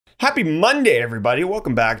Happy Monday, everybody.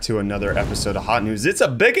 Welcome back to another episode of Hot News. It's a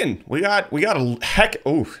biggin. We got a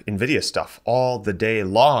NVIDIA stuff all the day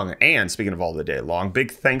long. And speaking of all the day long,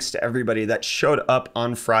 big thanks to everybody that showed up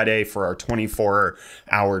on Friday for our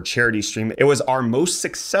 24-hour charity stream. It was our most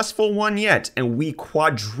successful one yet, and we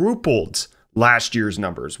quadrupled last year's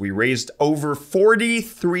numbers. We raised over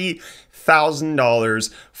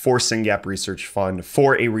 $43,000 for SYNGAP Research Fund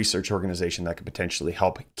for a research organization that could potentially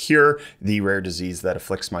help cure the rare disease that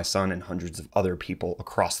afflicts my son and hundreds of other people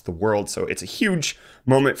across the world. So it's a huge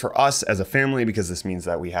moment for us as a family because this means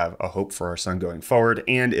that we have a hope for our son going forward.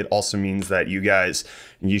 And it also means that you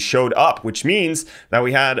showed up, which means that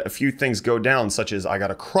we had a few things go down, such as I got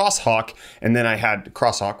a crosshawk, and then I had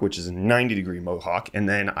crosshawk, which is a 90-degree mohawk. And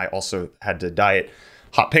then I also had to dye it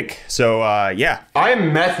hot pink. So yeah. I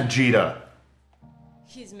am Meth Vegeta.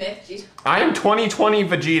 He's Meth Vegeta. I am 2020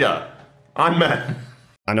 Vegeta. I'm meth.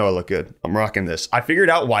 I know I look good. I'm rocking this. I figured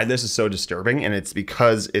out why this is so disturbing, and it's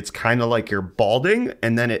because it's kind of like you're balding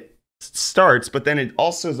and then it starts, but then it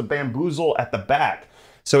also is a bamboozle at the back.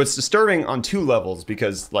 So it's disturbing on two levels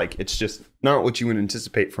because like it's just not what you would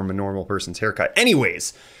anticipate from a normal person's haircut.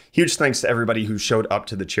 Anyways, huge thanks to everybody who showed up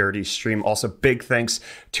to the charity stream. Also, big thanks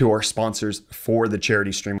to our sponsors for the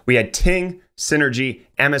charity stream. We had Ting, Synergy,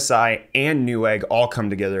 MSI, and Newegg all come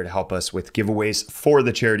together to help us with giveaways for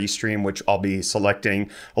the charity stream, which I'll be selecting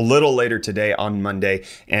a little later today on Monday,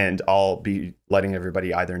 and I'll be letting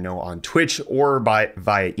everybody either know on Twitch or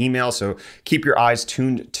via email. So keep your eyes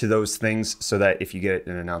tuned to those things so that if you get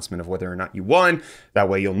an announcement of whether or not you won, that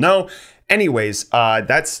way you'll know. Anyways,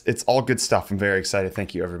 it's all good stuff. I'm very excited.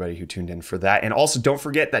 Thank you everybody who tuned in for that. And also don't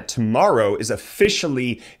forget that tomorrow is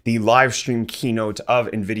officially the live stream keynote of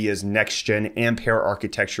NVIDIA's next gen Ampere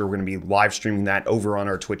architecture. We're going to be live streaming that over on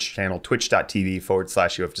our Twitch channel,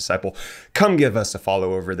 twitch.tv/UFDisciple. Come give us a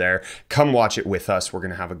follow over there. Come watch it with us. We're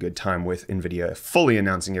going to have a good time with NVIDIA fully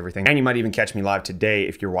announcing everything. And you might even catch me live today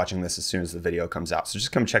if you're watching this as soon as the video comes out. So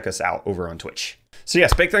just come check us out over on Twitch. So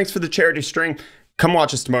yes, big thanks for the charity string. Come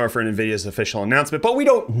watch us tomorrow for NVIDIA's official announcement, but we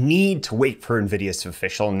don't need to wait for NVIDIA's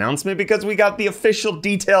official announcement because we got the official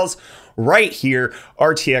details right here.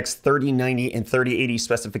 RTX 3090 and 3080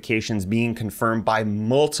 specifications being confirmed by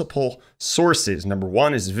multiple sources. Number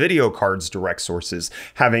one is Video Card's direct sources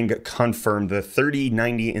having confirmed the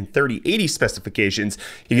 3090 and 3080 specifications.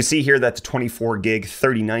 You can see here that the 24 gig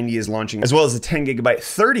 3090 is launching as well as the 10 gigabyte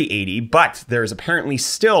 3080, but there's apparently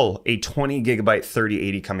still a 20 gigabyte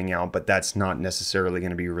 3080 coming out, but that's not necessarily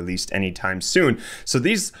going to be released anytime soon. So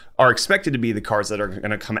these are expected to be the cards that are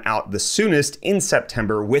going to come out the soonest in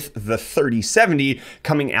September, with the 3070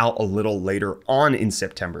 coming out a little later on in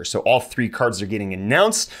September. So all three cards are getting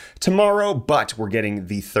announced tomorrow, but we're getting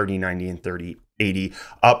the 3090 and 3080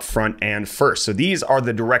 up front and first. So these are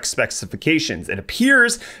the direct specifications. It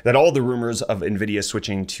appears that all the rumors of NVIDIA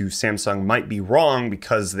switching to Samsung might be wrong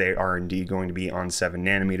because they are indeed going to be on 7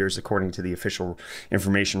 nanometers, according to the official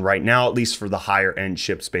information right now, at least for the higher end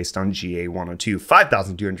chips based on GA102,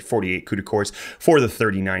 5,248 CUDA cores for the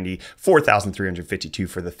 3090, 4,352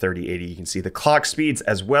 for the 3080. You can see the clock speeds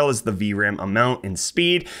as well as the VRAM amount and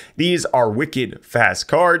speed. These are wicked fast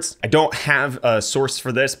cards. I don't have a source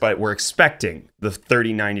for this, but we're expecting the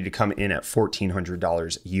 3090 to come in at $1,400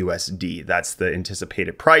 USD. That's the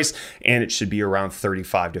anticipated price, and it should be around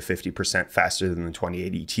 35 to 50% faster than the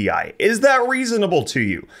 2080 Ti. Is that reasonable to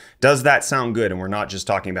you? Does that sound good? And we're not just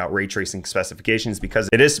talking about ray tracing specifications, because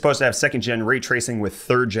it is supposed to have 2nd gen ray tracing with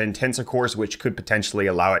 3rd gen tensor cores, which could potentially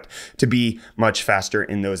allow it to be much faster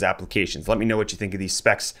in those applications. Let me know what you think of these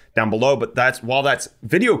specs down below. But while that's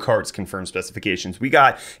Video Card's confirmed specifications, we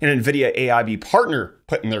got an NVIDIA AIB partner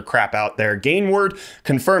putting their crap out there. Gainward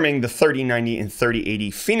confirming the 3090 and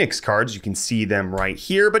 3080 Phoenix cards. You can see them right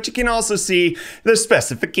here, but you can also see the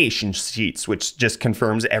specification sheets, which just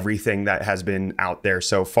confirms everything that has been out there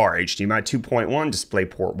so far. HDMI 2.1,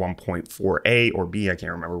 DisplayPort 1.4A or B, I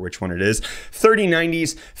can't remember which one it is.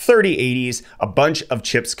 3090s, 3080s, a bunch of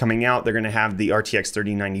chips coming out. They're going to have the RTX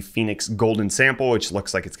 3090 Phoenix Golden Sample, which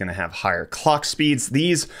looks like it's going to have higher clock speeds.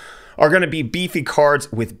 These are going to be beefy cards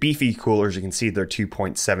with beefy coolers. You can see their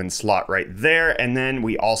 2.7 slot right there. And then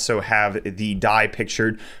we also have the die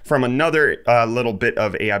pictured from another little bit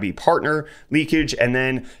of AIB partner leakage. And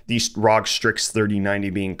then the ROG Strix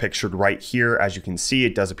 3090 being pictured right here. As you can see,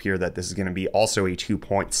 it does appear that this is going to be also a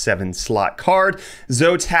 2.7 slot card.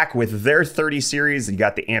 Zotac with their 30 series. You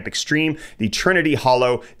got the Amp Extreme, the Trinity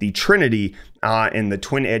Hollow, the Trinity and the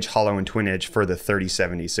Twin Edge Hollow and Twin Edge for the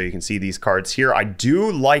 3070. So you can see these cards here. I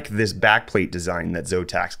do like this this backplate design that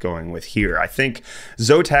Zotac's going with here. I think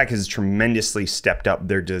Zotac has tremendously stepped up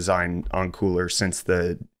their design on coolers since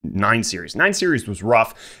the 9 series. 9 series was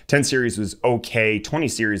rough, 10 series was okay, 20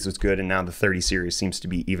 series was good, and now the 30 series seems to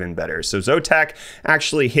be even better. So Zotac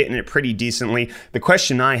actually hitting it pretty decently. The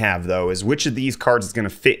question I have, though, is which of these cards is going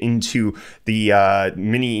to fit into the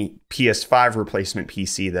mini PS5 replacement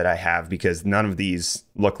PC that I have, because none of these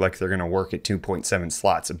look like they're going to work at 2.7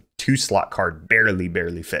 slots. A 2-slot card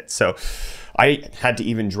barely fits. So I had to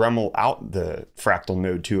even Dremel out the Fractal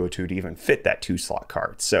Node 202 to even fit that 2-slot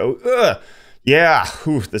card. So, yeah,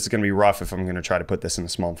 this is going to be rough if I'm going to try to put this in a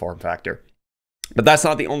small form factor. But that's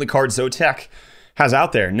not the only card Zotac has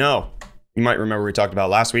out there. No, you might remember we talked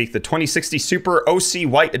about last week, the 2060 Super OC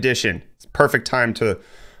White Edition. It's a perfect time to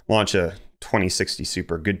launch a 2060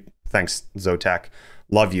 Super. Good, thanks Zotac.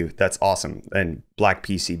 Love you. That's awesome. And black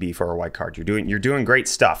PCB for a white card. You're doing great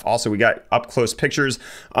stuff. Also, we got up close pictures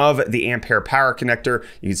of the Ampere power connector.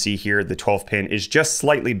 You can see here the 12 pin is just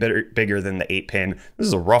slightly bigger than the 8 pin. This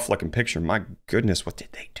is a rough looking picture. My goodness, what did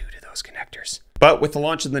they do to those connectors? But with the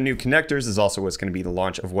launch of the new connectors is also what's going to be the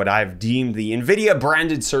launch of what I've deemed the NVIDIA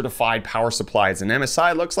branded certified power supplies. And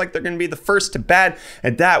MSI looks like they're going to be the first to bat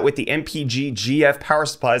at that with the MPG GF power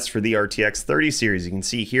supplies for the RTX 30 series. You can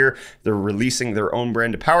see here they're releasing their own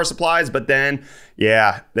brand of power supplies, but then,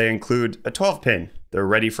 yeah, they include a 12 pin. They're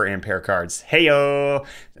ready for Ampere cards. Heyo!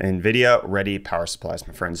 NVIDIA ready power supplies,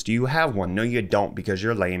 my friends. Do you have one? No, you don't, because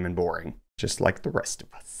you're lame and boring, just like the rest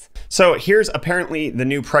of us. So here's apparently the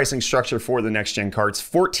new pricing structure for the next gen cards.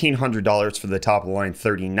 $1,400 for the top of the line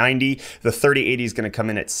 3090. The 3080 is going to come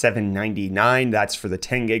in at $799. That's for the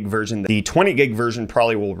 10 gig version. The 20 gig version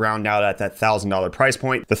probably will round out at that $1,000 price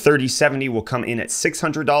point. The 3070 will come in at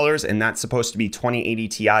 $600, and that's supposed to be 2080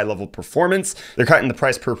 Ti level performance. They're cutting the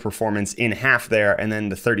price per performance in half there, and then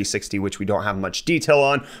the 3060, which we don't have much detail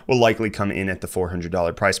on, will likely come in at the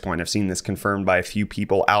 $400 price point. I've seen this confirmed by a few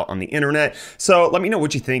people out on the internet. So let me know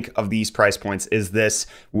what you think of these price points. Is this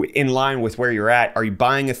in line with where you're at? Are you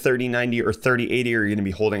buying a 3090 or 3080, or are you going to be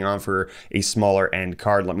holding on for a smaller end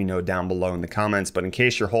card? Let me know down below in the comments. But in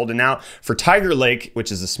case you're holding out for Tiger Lake,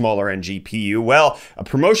 which is a smaller end GPU, well, a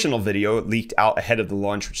promotional video leaked out ahead of the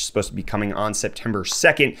launch, which is supposed to be coming on September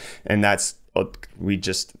 2nd. And that's,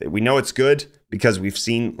 we know it's good because we've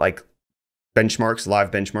seen like benchmarks, live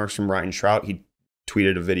benchmarks from Ryan Shrout. He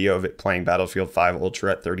tweeted a video of it playing Battlefield 5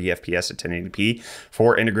 Ultra at 30 FPS at 1080p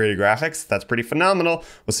for integrated graphics. That's pretty phenomenal.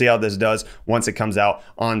 We'll see how this does once it comes out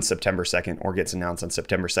on September 2nd or gets announced on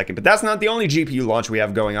September 2nd. But that's not the only GPU launch we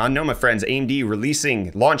have going on. No, my friends,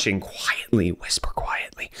 AMD launching quietly, whisper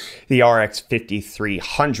quietly, the RX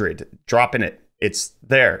 5300, dropping it. It's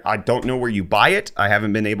there. I don't know where you buy it. I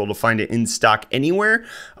haven't been able to find it in stock anywhere.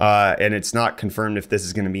 And it's not confirmed if this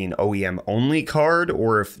is going to be an OEM only card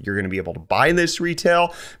or if you're going to be able to buy this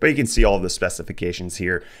retail, but you can see all the specifications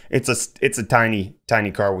here. It's a tiny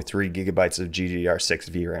card with 3 gigabytes of GDDR6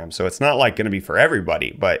 VRAM. So it's not like going to be for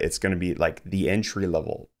everybody, but it's going to be like the entry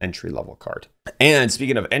level card. And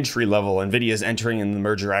speaking of entry level, NVIDIA is entering in the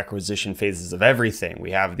merger acquisition phases of everything.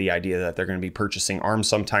 We have the idea that they're going to be purchasing ARM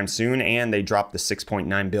sometime soon, and they dropped the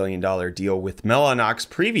 $6.9 billion deal with Mellanox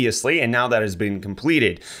previously, and now that has been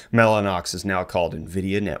completed. Mellanox is now called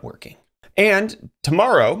NVIDIA Networking. And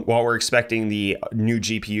tomorrow, while we're expecting the new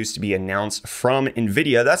GPUs to be announced from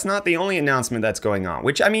NVIDIA, that's not the only announcement that's going on.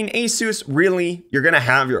 Which, I mean, Asus, really, you're going to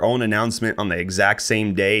have your own announcement on the exact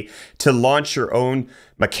same day to launch your own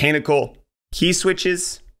mechanical key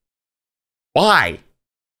switches? Why?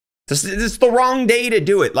 This is the wrong day to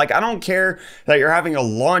do it. Like, I don't care that you're having a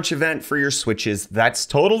launch event for your switches. That's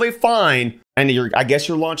totally fine. And I guess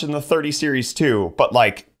you're launching the 30 series too. But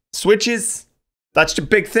like, switches, that's the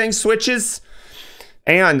big thing, switches.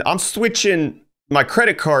 And I'm switching my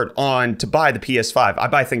credit card on to buy the PS5. I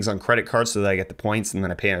buy things on credit cards so that I get the points and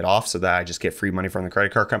then I pay it off so that I just get free money from the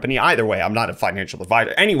credit card company. Either way, I'm not a financial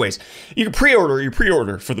advisor. Anyways, you can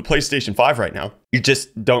pre-order for the PlayStation 5 right now. You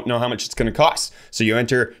just don't know how much it's going to cost. So you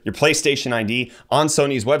enter your PlayStation ID on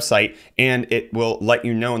Sony's website and it will let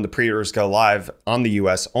you know when the pre-orders go live on the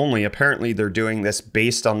US only. Apparently they're doing this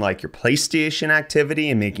based on like your PlayStation activity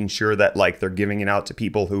and making sure that like they're giving it out to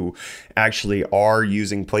people who actually are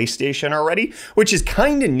using PlayStation already, which is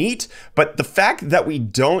kind of neat. But the fact that we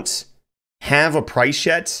don't have a price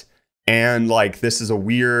yet, and like this is a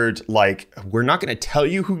weird, like, we're not going to tell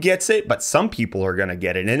you who gets it, but some people are going to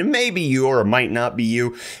get it, and it may be you or it might not be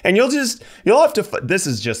you, and you'll have to, this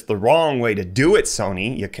is just the wrong way to do it,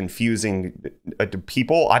 Sony. You're confusing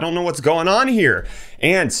people. I don't know what's going on here,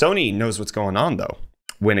 and Sony knows what's going on though.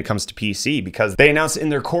 when it comes to PC, because they announced in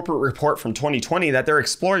their corporate report from 2020 that they're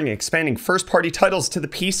exploring expanding first-party titles to the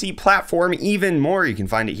PC platform even more. You can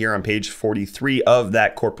find it here on page 43 of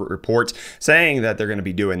that corporate report, saying that they're going to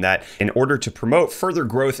be doing that in order to promote further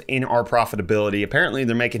growth in our profitability. Apparently,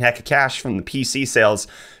 they're making heck of cash from the PC sales.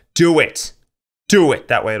 Do it. Do it.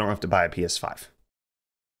 That way I don't have to buy a PS5.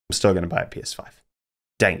 I'm still going to buy a PS5.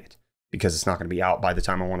 Dang it. Because it's not going to be out by the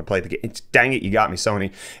time I want to play the game. Dang it, you got me,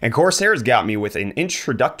 Sony. And Corsair's got me with an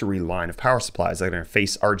introductory line of power supplies that are going to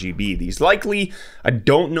face RGB. These likely, I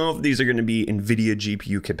don't know if these are going to be NVIDIA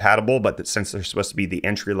GPU compatible, but since they're supposed to be the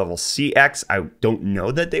entry-level CX, I don't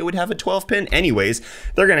know that they would have a 12-pin. Anyways,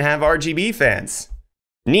 they're going to have RGB fans.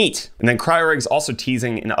 Neat. And then CryoRig's also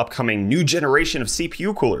teasing an upcoming new generation of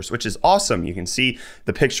CPU coolers, which is awesome. You can see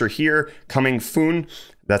the picture here coming soon.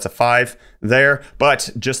 That's a 5 there.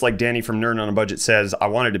 But just like Danny from Nerd on a Budget says, I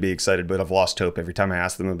wanted to be excited, but I've lost hope. Every time I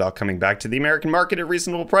ask them about coming back to the American market at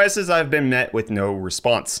reasonable prices, I've been met with no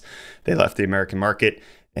response. They left the American market,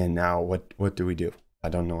 and now what do we do? I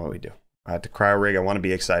don't know what we do. I have to CryoRig. I want to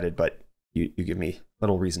be excited, but you give me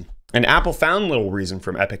little reason. And Apple found little reason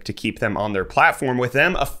from Epic to keep them on their platform, with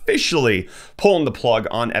them officially pulling the plug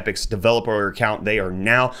on Epic's developer account. They are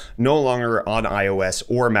now no longer on iOS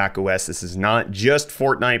or macOS. This is not just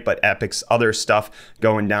Fortnite, but Epic's other stuff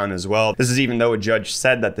going down as well. This is even though a judge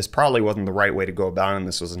said that this probably wasn't the right way to go about it and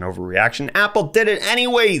this was an overreaction. Apple did it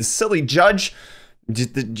anyways, silly judge.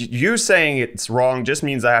 You saying it's wrong just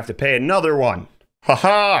means I have to pay another one.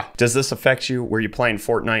 Haha! Does this affect you? Were you playing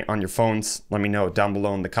Fortnite on your phones? Let me know down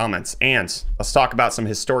below in the comments. And let's talk about some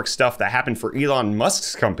historic stuff that happened for Elon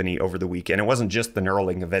Musk's company over the weekend. It wasn't just the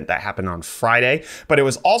Neuralink event that happened on Friday, but it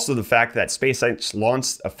was also the fact that SpaceX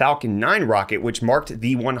launched a Falcon 9 rocket, which marked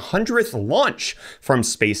the 100th launch from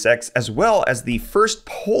SpaceX, as well as the first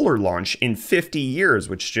polar launch in 50 years,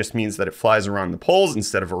 which just means that it flies around the poles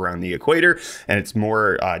instead of around the equator. And it's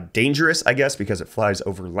more dangerous, I guess, because it flies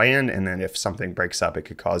over land. And then if something breaks up, it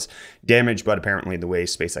could cause damage, but apparently the way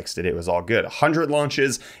SpaceX did it was all good. 100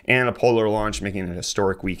 launches and a polar launch, making it a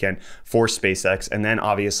historic weekend for SpaceX. And then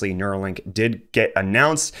obviously Neuralink did get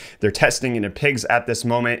announced. They're testing into pigs at this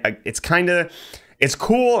moment. It's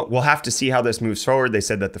cool. We'll have to see how this moves forward. They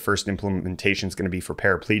said that the first implementation is going to be for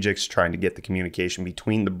paraplegics, trying to get the communication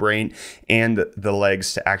between the brain and the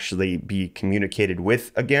legs to actually be communicated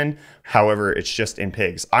with again. However, it's just in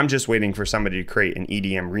pigs. I'm just waiting for somebody to create an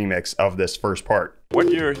EDM remix of this first part. What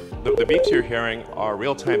the beeps you're hearing are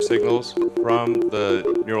real-time signals from the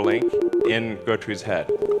Neuralink in Gertrude's head.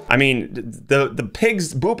 I mean, the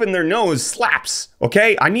pigs booping their nose slaps,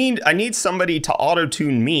 okay? I need somebody to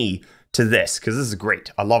auto-tune me to this, because this is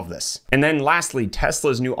great. I love this. And then lastly,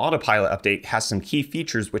 Tesla's new autopilot update has some key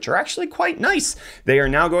features which are actually quite nice. They are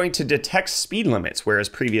now going to detect speed limits, whereas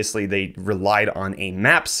previously they relied on a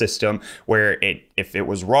map system where if it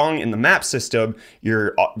was wrong in the map system,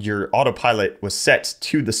 your autopilot was set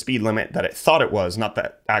to the speed limit that it thought it was, not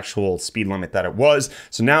the actual speed limit that it was.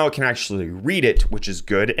 So now it can actually read it, which is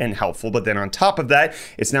good and helpful. But then on top of that,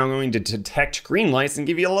 it's now going to detect green lights and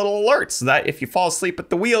give you a little alert so that if you fall asleep at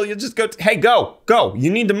the wheel, you just go, hey, go, you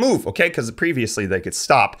need to move, okay? Because previously they could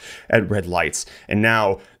stop at red lights, and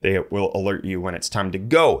now they will alert you when it's time to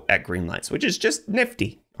go at green lights, which is just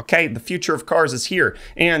nifty. Okay, the future of cars is here,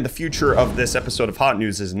 and the future of this episode of Hot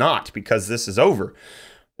News is not, because this is over.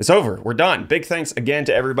 It's over. We're done. Big thanks again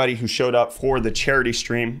to everybody who showed up for the charity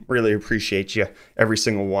stream. Really appreciate you. Every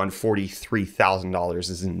single one. $43,000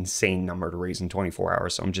 is an insane number to raise in 24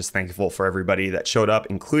 hours. So I'm just thankful for everybody that showed up,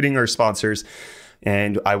 including our sponsors.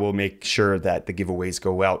 And I will make sure that the giveaways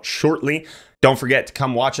go out shortly. Don't forget to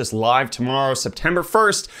come watch us live tomorrow, September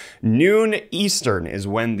 1st, noon Eastern is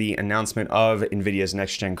when the announcement of NVIDIA's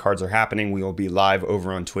next-gen cards are happening. We will be live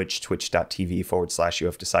over on Twitch,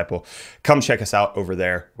 twitch.tv/UFDisciple. Come check us out over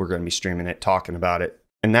there. We're going to be streaming it, talking about it.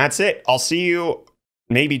 And that's it. I'll see you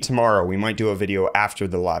maybe tomorrow. We might do a video after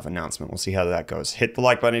the live announcement. We'll see how that goes. Hit the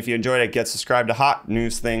like button if you enjoyed it. Get subscribed to Hot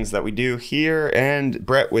News things that we do here. And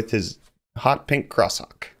Brett with his hot pink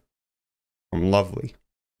crosshawk. I'm lovely.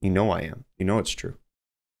 You know I am. You know it's true.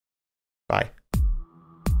 Bye.